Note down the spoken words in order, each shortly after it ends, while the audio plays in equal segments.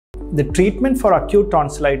The treatment for acute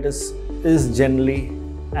tonsillitis is generally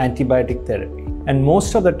antibiotic therapy, and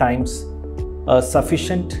most of the times a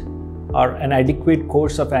sufficient or an adequate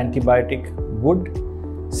course of antibiotic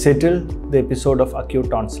would settle the episode of acute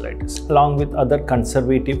tonsillitis, along with other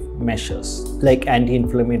conservative measures like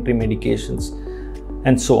anti-inflammatory medications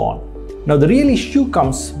and so on. Now, the real issue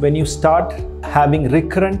comes when you start having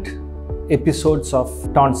recurrent episodes of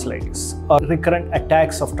tonsillitis or recurrent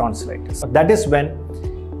attacks of tonsillitis. That is when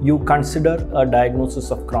you consider a diagnosis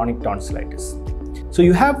of chronic tonsillitis. So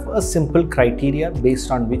you have a simple criteria based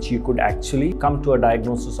on which you could actually come to a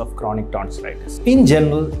diagnosis of chronic tonsillitis. In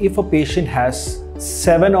general, if a patient has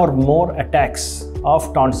 7 or more attacks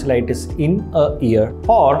of tonsillitis in a year,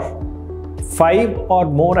 or 5 or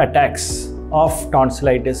more attacks of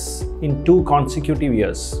tonsillitis in 2 consecutive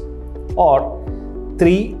years, or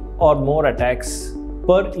 3 or more attacks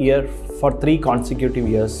per year for 3 consecutive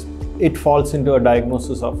years, it falls into a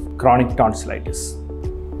diagnosis of chronic tonsillitis.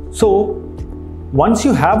 So, once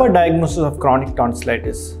you have a diagnosis of chronic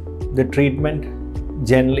tonsillitis, the treatment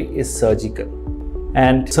generally is surgical.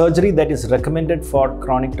 And surgery that is recommended for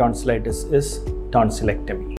chronic tonsillitis is tonsillectomy.